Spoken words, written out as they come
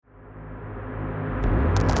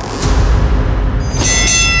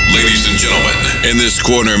gentlemen, in this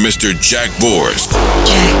corner, Mr. Jack Borst.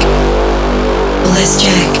 Jack. Let's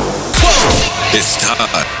Jack. It's time.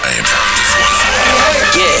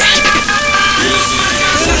 Yeah.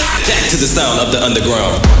 Jack to the sound of the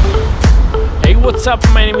underground. Hey, what's up?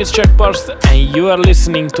 My name is Jack Borst and you are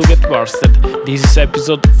listening to Get Borsted. This is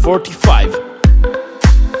episode 45.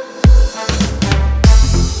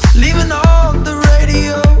 Leaving on the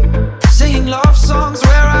radio, singing love songs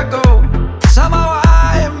where I go. Somehow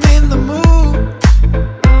I am in the mood.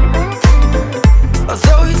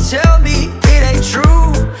 Although you tell me it ain't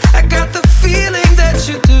true, I got the feeling that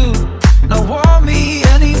you do not want me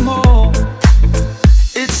anymore.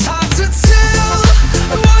 It's hard to tell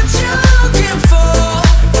what you're looking for,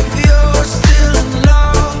 if you're still in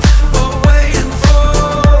love or waiting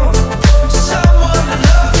for someone to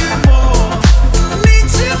love you more. Need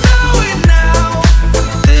to know it now.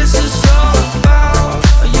 This is all about.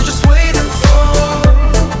 Are you just waiting for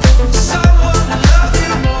someone to love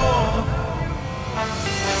you more?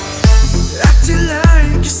 Acting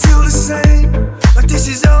like you're still the same, like this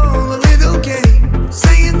is all a little game.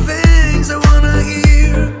 Saying things I wanna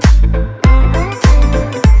hear.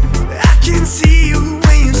 I can see you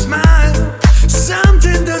when you smile.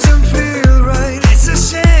 Something doesn't feel right. It's a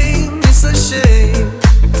shame, it's a shame.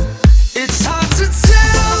 It's hard to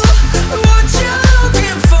tell what you're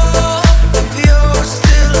looking for, if you're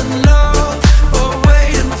still in love or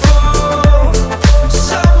waiting for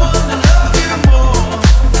someone to love you more.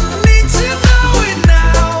 Need to know it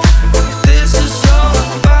now. This is all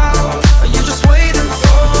about. Are you just waiting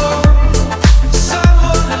for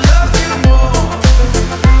someone to love you more?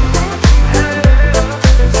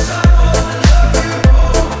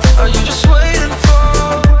 Are you just waiting for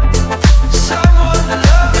someone to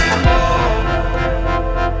love you more?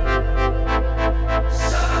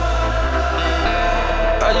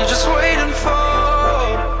 Are you just waiting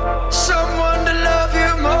for someone to love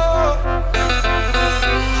you more?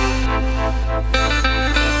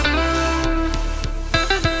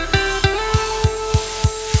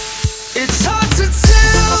 It's hard to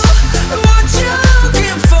tell what you're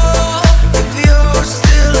looking for, if you're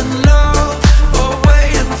still in love or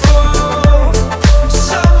waiting for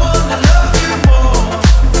someone to love you more.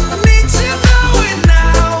 Need to know it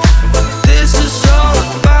now. This is all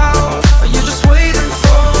about. Are you just waiting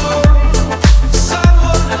for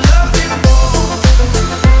someone to love you more?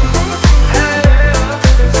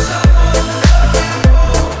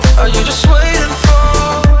 Are you just waiting for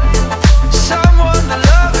someone to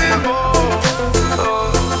love you more?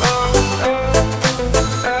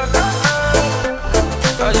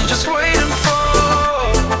 Are you just waiting for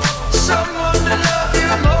someone to love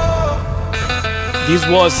you more? This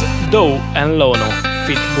was Doe and Lono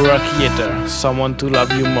feat Burak Yeter, Someone to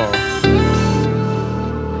Love You More.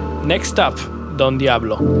 Next up, Don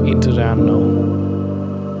Diablo, Into the Unknown.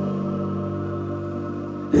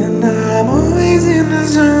 And I'm always in the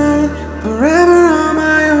zone, forever on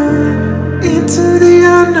my own, into the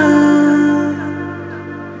unknown.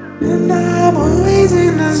 And I'm always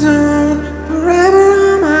in the zone, forever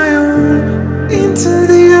on my own, into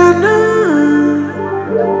the unknown.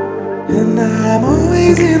 And I'm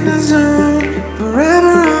always in the zone, forever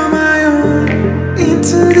on my own,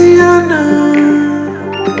 into the unknown.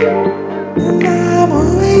 And I'm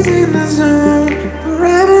always in the zone,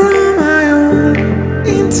 forever on my own,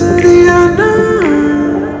 into the unknown.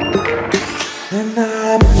 And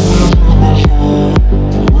I'm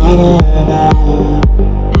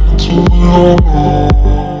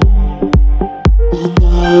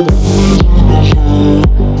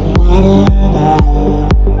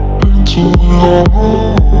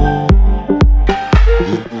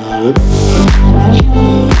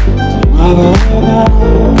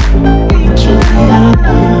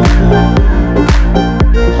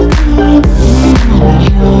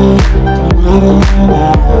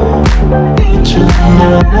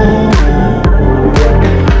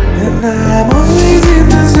And I'm always in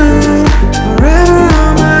the zone, forever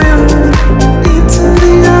on my own, into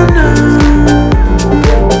the unknown.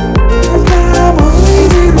 And I'm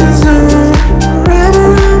always in the zone, forever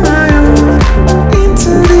on my own,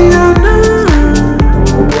 into the unknown.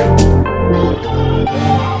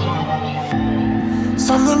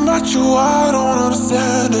 Something about you, I don't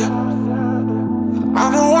understand it. I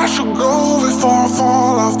know I should go before I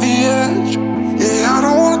fall off the edge. Yeah, I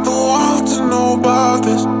don't want the world to know about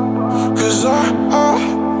this, 'cause I'm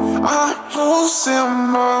losing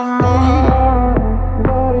my mind.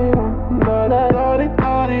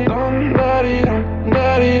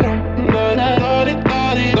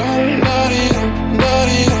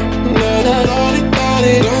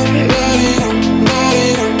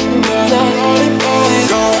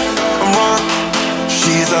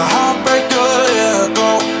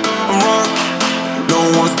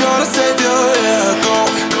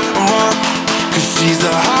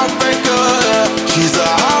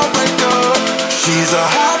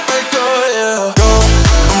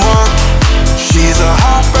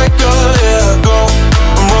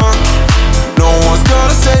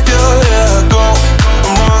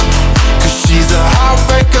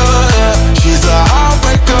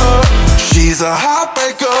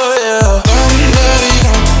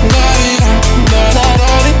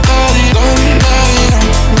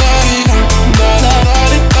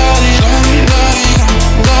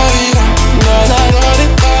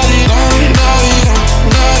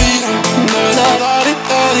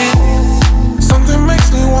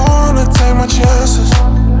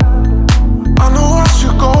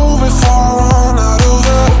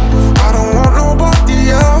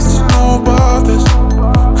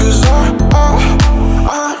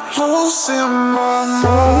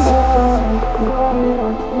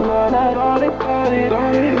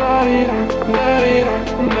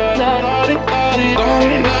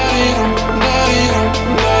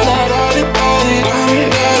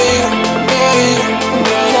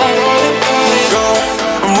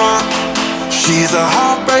 She's a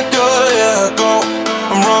heartbreaker, yeah, go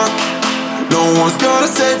and run. No one's gonna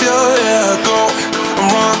save you, yeah, go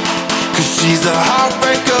and run. Cause she's a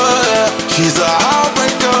heartbreaker, yeah. She's a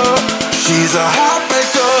heartbreaker. She's a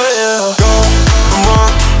heartbreaker, yeah. Go and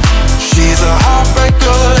run. She's a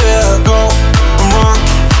heartbreaker, yeah. Go and run.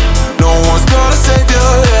 No one's gonna save you,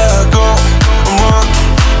 yeah. Go and run.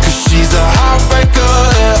 Cause she's a heartbreaker,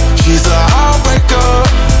 yeah. She's a heartbreaker.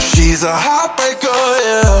 She's a heartbreaker,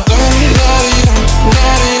 yeah.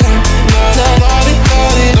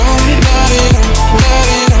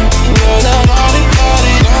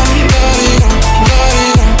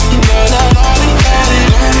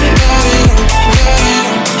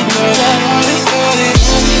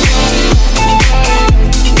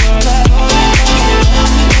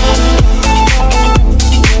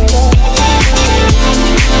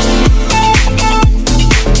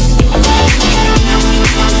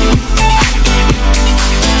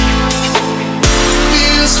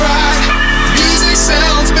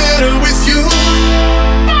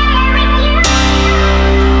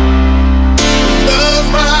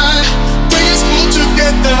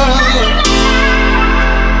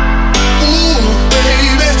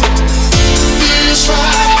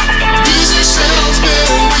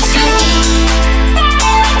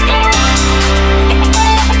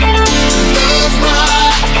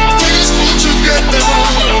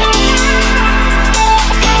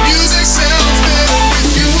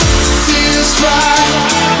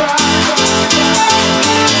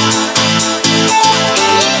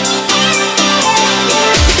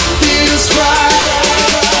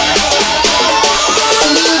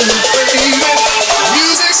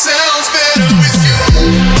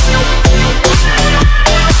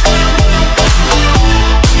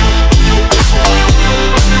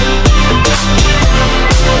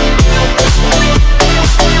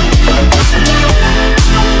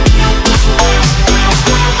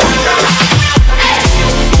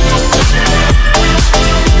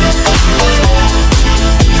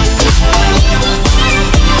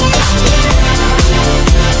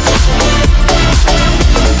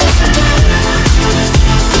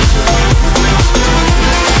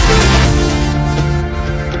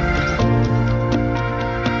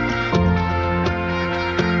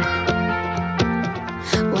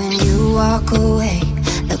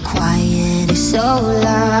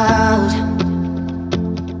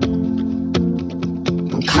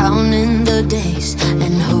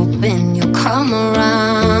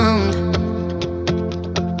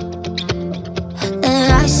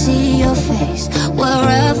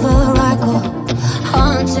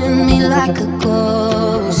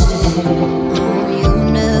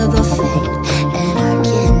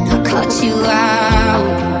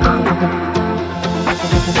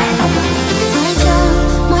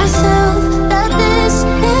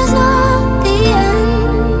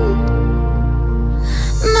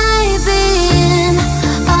 Maybe in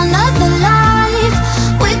another life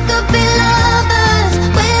we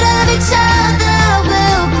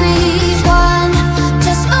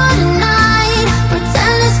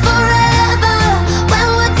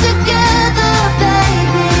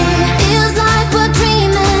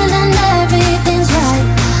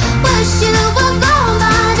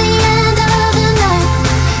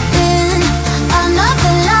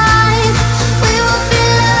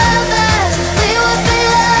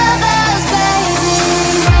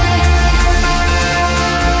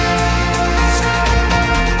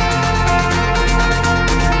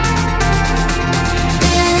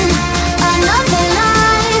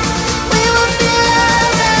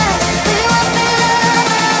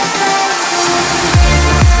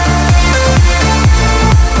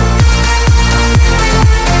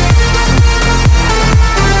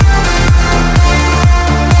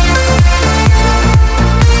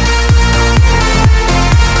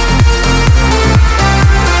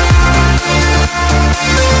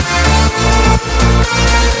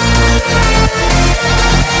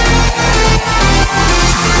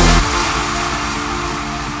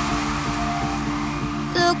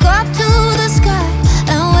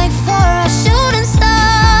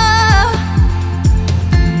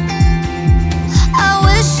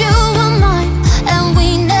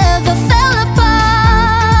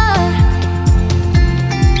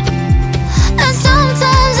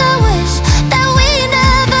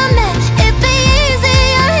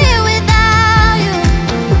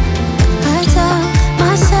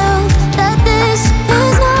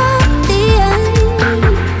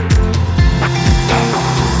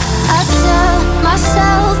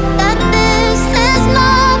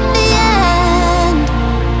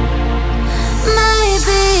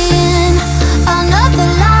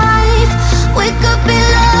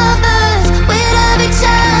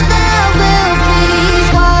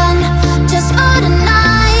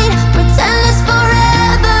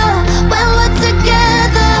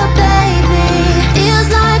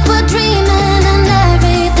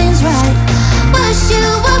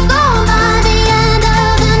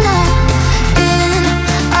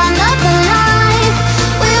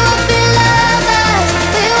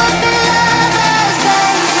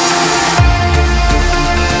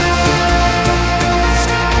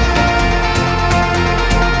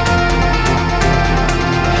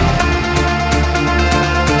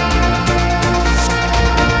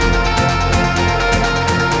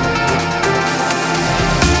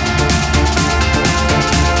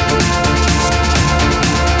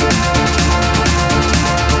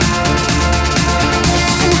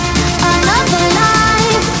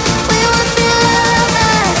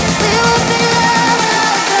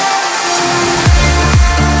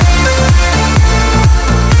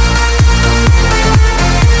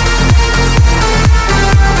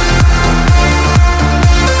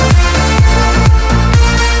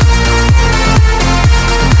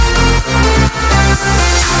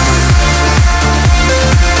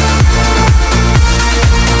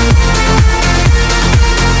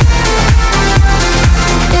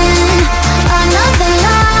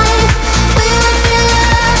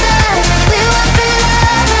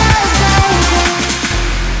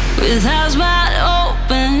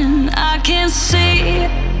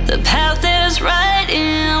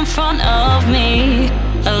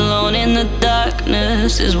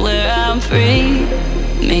where I'm free,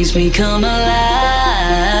 makes me come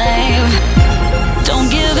alive. Don't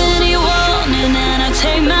give any warning and I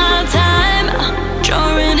take my time,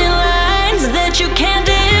 drawing in lines that you can't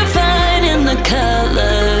define in the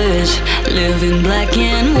colors, living black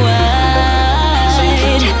and white.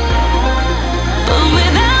 But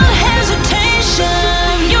without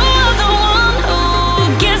hesitation, you're the one who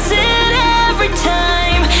gets it every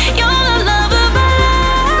time. You're the love of my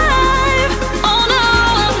life. Oh no,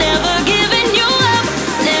 I'm never giving you up,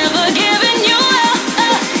 never giving you up.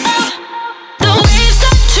 The waves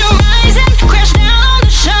start to rise and crash down on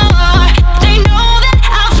the shore. They know that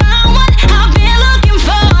I found what I've been looking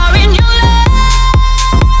for in your love.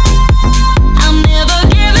 I'm never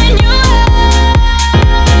giving you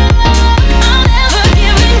up.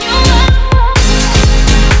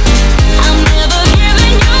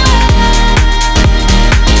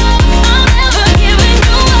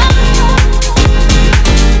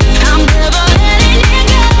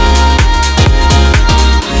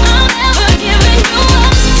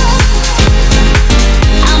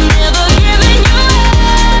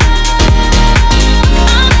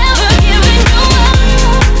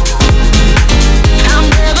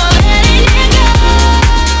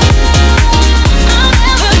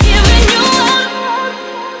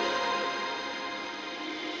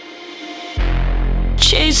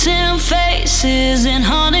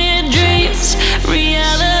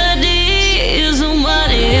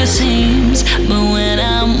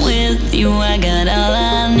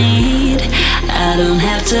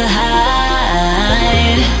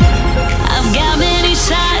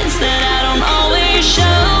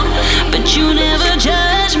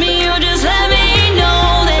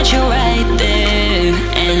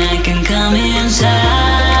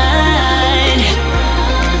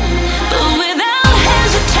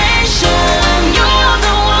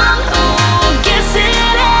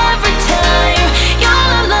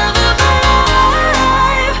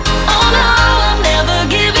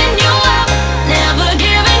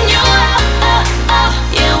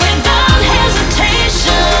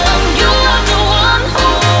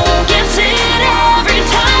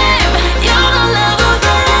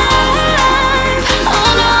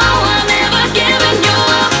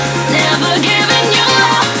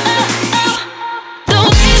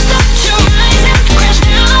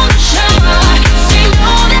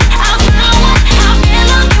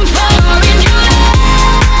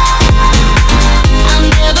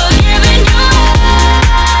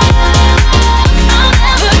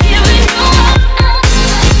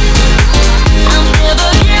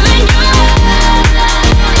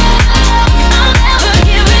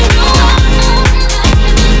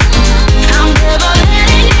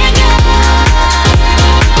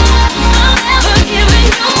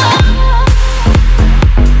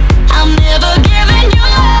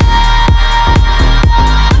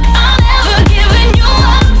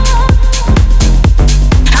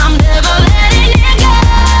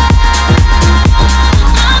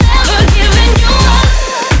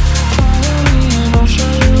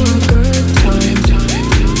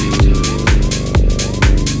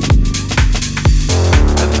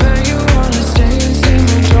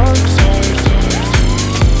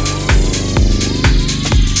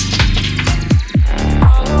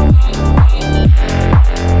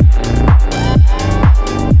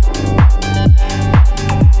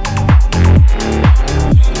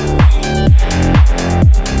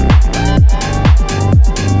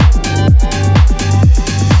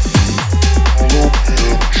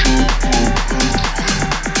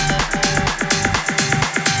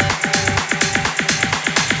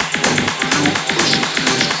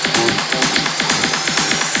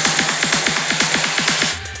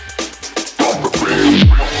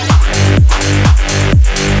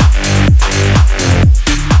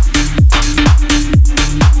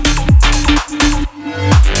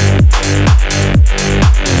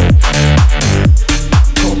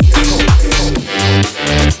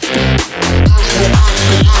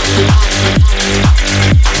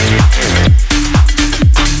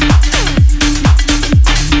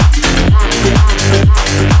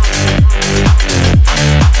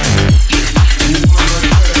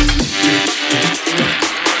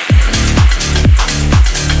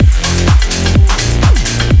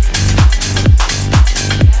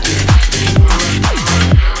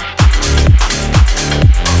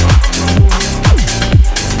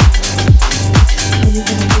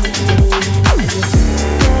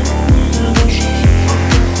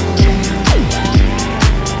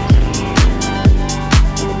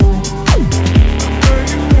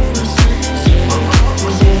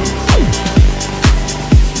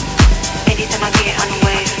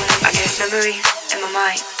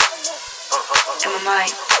 in my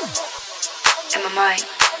mind, in my mind,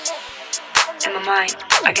 in my mind.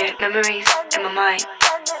 I get memories in my mind,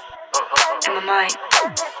 in my mind,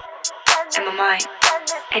 in my mind.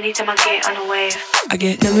 Anytime I get on a wave, I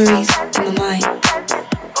get memories in my mind,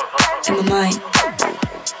 in my mind,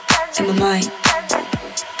 in my mind.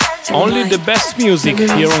 Only the best music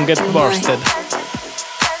here on Get Bursted.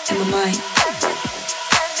 In my mind,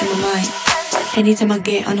 in my mind. Anytime I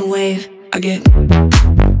get on a wave, I get.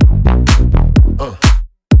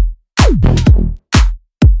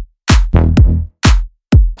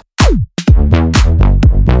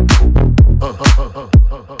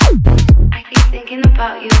 I keep thinking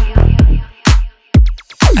about you.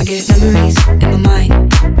 I get memories in my mind,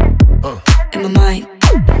 in my mind,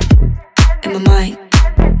 in my mind,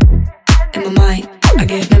 in my mind. I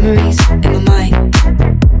get memories in my mind,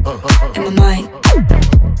 in my mind,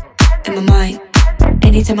 in my mind.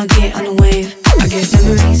 Anytime I get on a wave, I get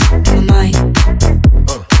memories in my mind,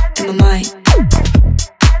 in my mind,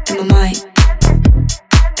 in my mind,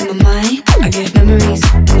 in my mind. I get memories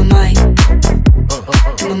in my mind,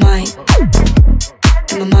 in my mind,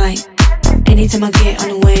 in my mind. Anytime I get on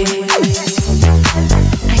a wave,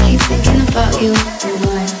 I keep thinking about you,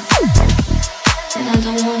 and I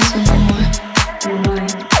don't want to no more.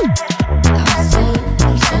 I'm so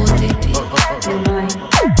addicted.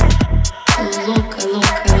 So loca.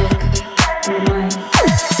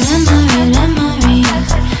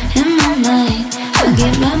 Memories in my mind. I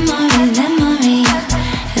get memories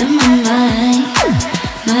in my mind.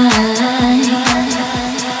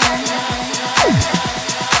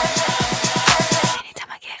 Anytime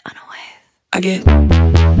I get on a wave, I get.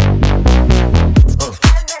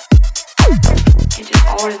 It's just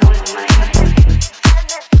always on my mind.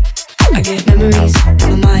 I get memories in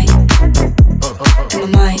my mind, in my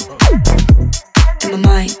mind, in my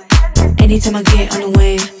mind. Anytime I get on a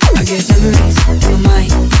wave, I get memories in my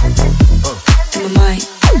mind, in my mind,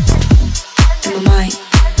 in my mind,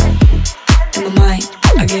 in my mind.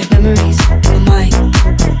 I get memories in my mind,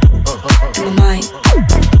 in my mind,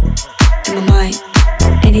 in my mind.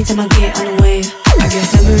 Anytime I get on a wave, I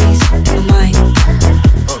get memories in my mind,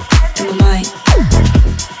 in my mind,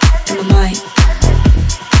 in my mind,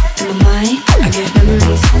 in my mind. I get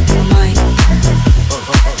memories in my mind,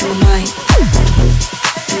 in my mind,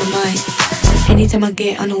 in my mind. Anytime I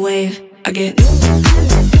get on a wave, I get.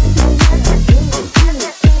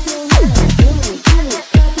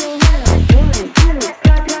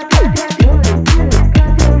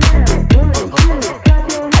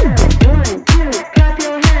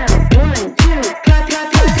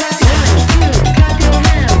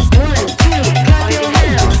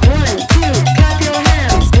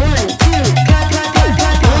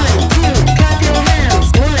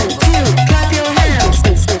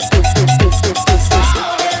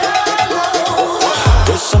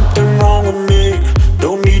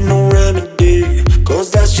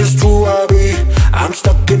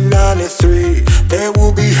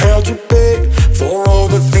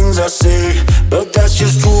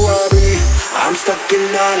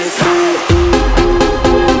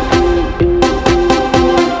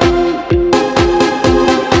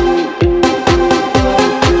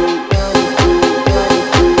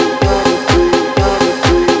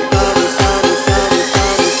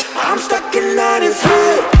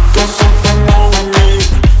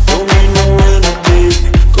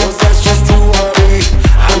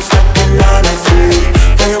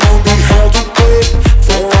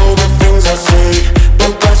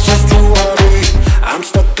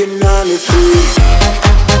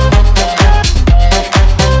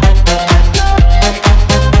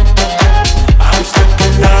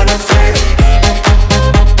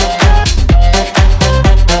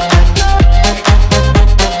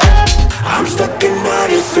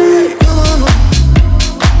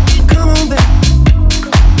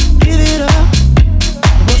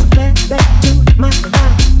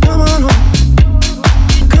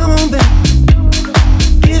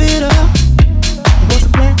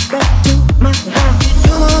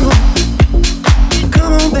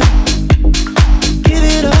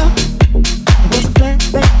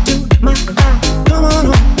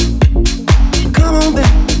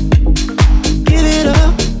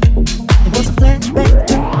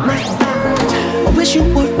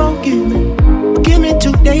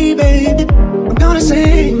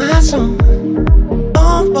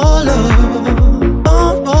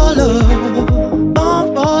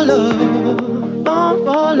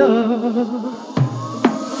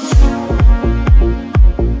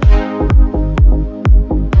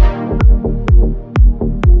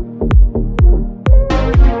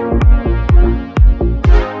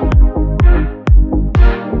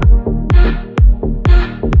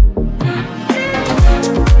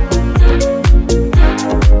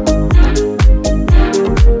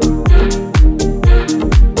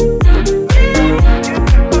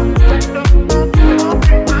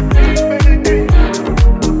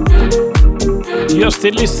 You're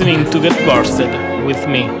still listening to Get Bursted with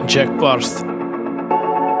me, Jack Burst.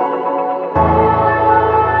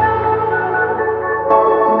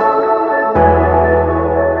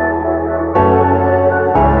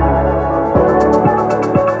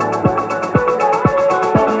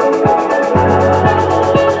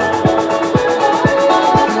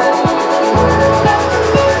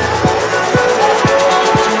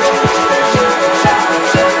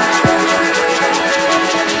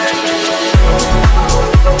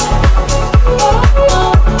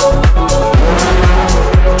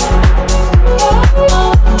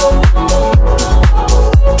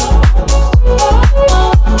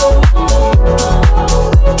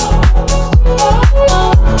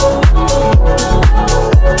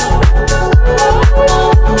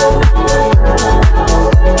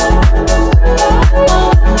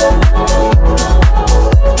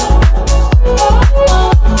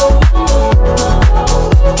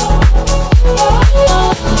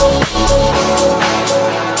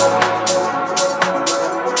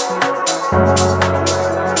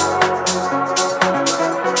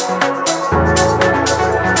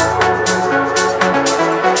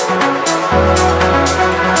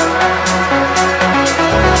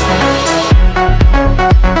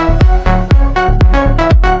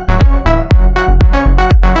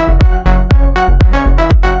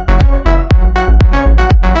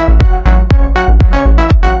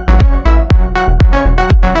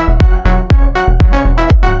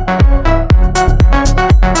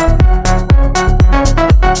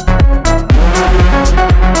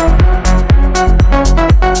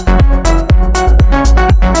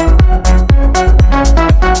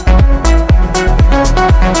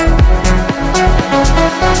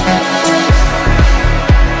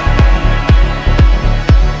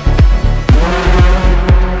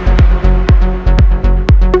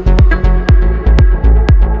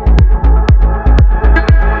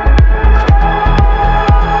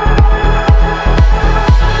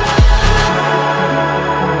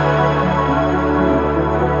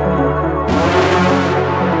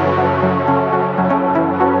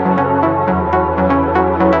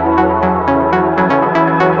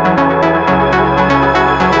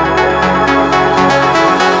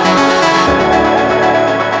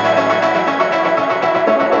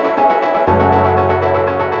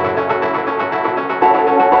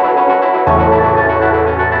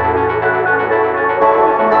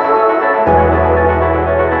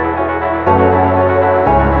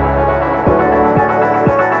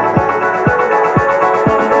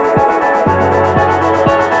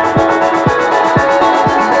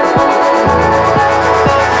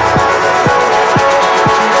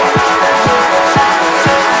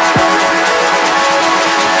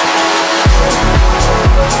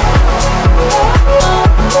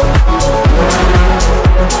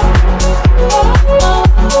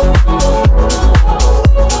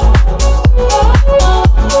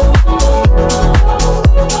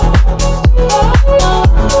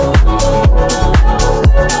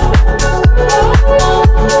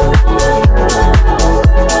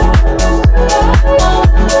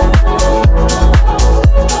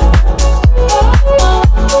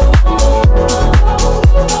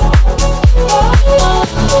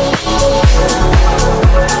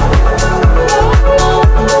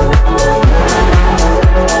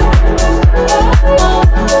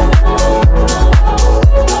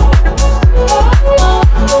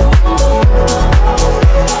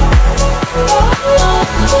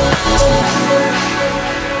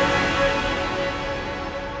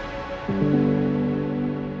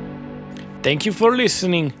 Thank you for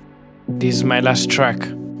listening. This is my last track,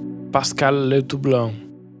 Pascal Le Toublon,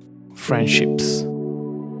 Friendships.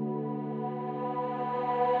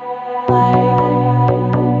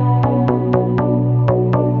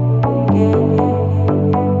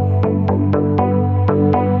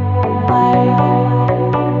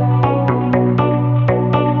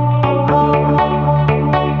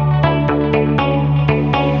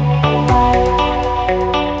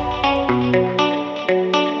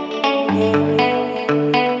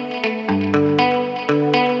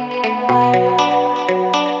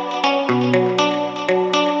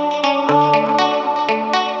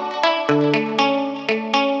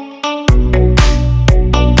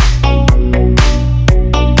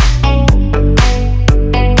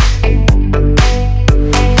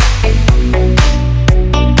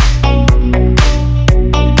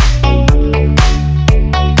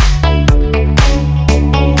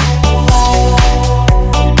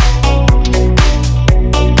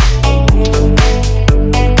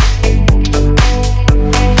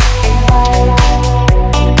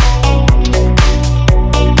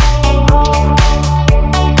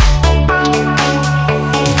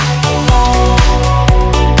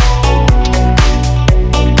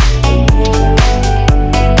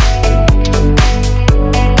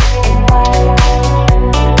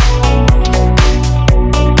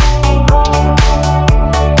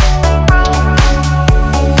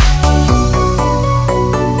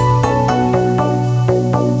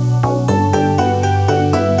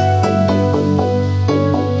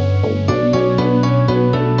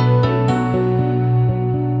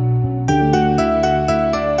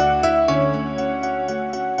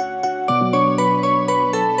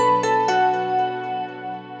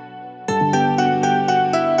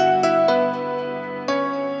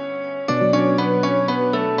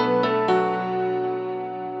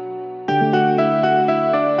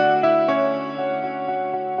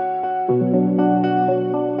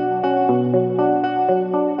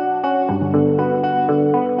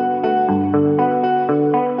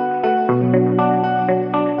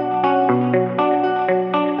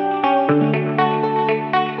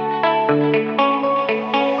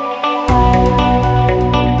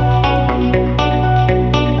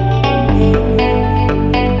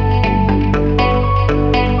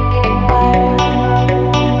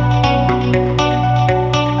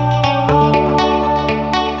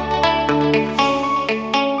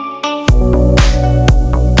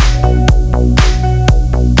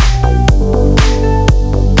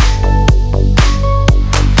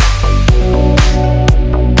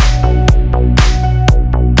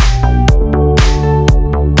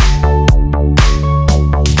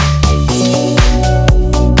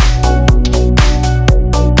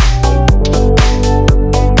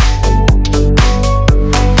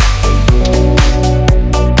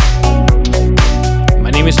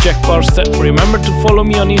 Jack Borst. Remember to follow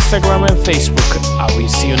me on Instagram and Facebook. I will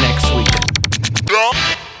see you next week.